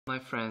My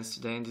friends,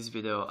 today in this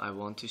video I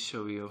want to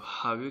show you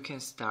how you can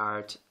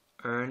start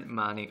earn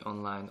money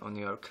online on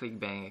your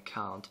Clickbank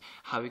account,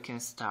 how you can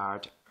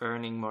start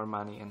earning more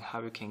money, and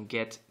how you can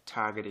get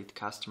targeted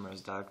customers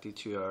directly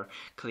to your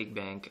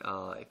Clickbank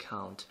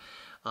account.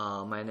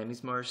 My name is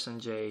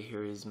Sanjay.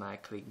 Here is my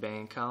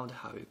Clickbank account,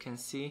 how you can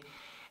see,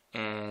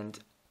 and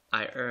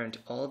I earned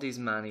all this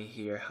money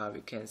here, how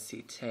you can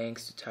see,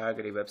 thanks to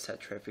targeted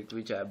website traffic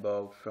which I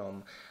bought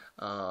from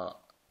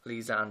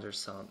Lisa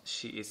Anderson.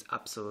 She is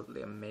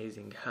absolutely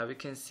amazing. How you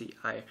can see,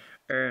 I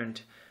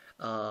earned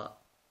a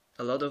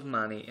lot of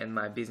money and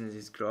my business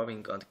is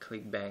growing on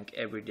Clickbank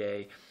every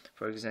day.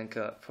 For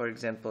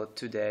example,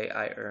 today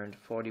I earned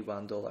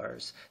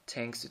 $41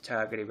 thanks to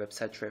targeted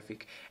website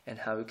traffic, and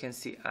how you can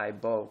see, I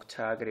bought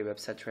targeted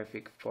website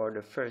traffic for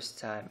the first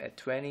time at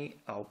 20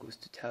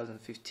 August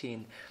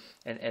 2015,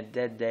 and at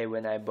that day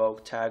when I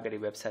bought targeted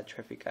website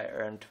traffic I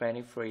earned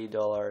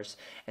 $23,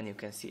 and you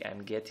can see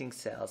I'm getting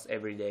sales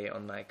every day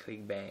on my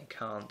Clickbank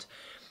account.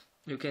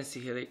 You can see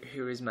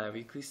here is my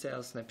weekly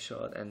sales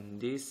snapshot, and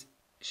this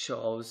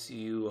shows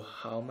you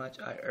how much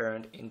I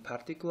earned in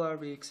particular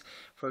weeks.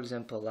 For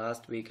example,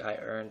 last week I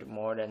earned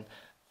more than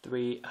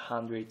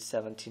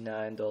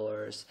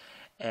 $379,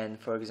 and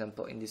for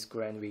example in this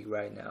current week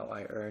right now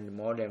I earned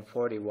more than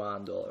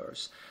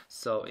 $41.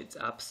 So it's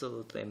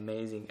absolutely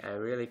amazing. I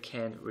really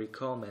can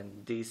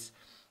recommend this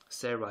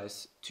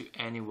service to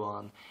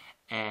anyone,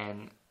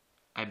 and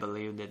I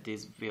believe that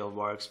this will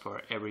work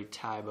for every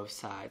type of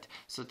site.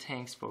 So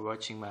thanks for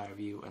watching my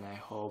review, and I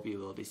hope you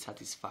will be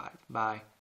satisfied. Bye.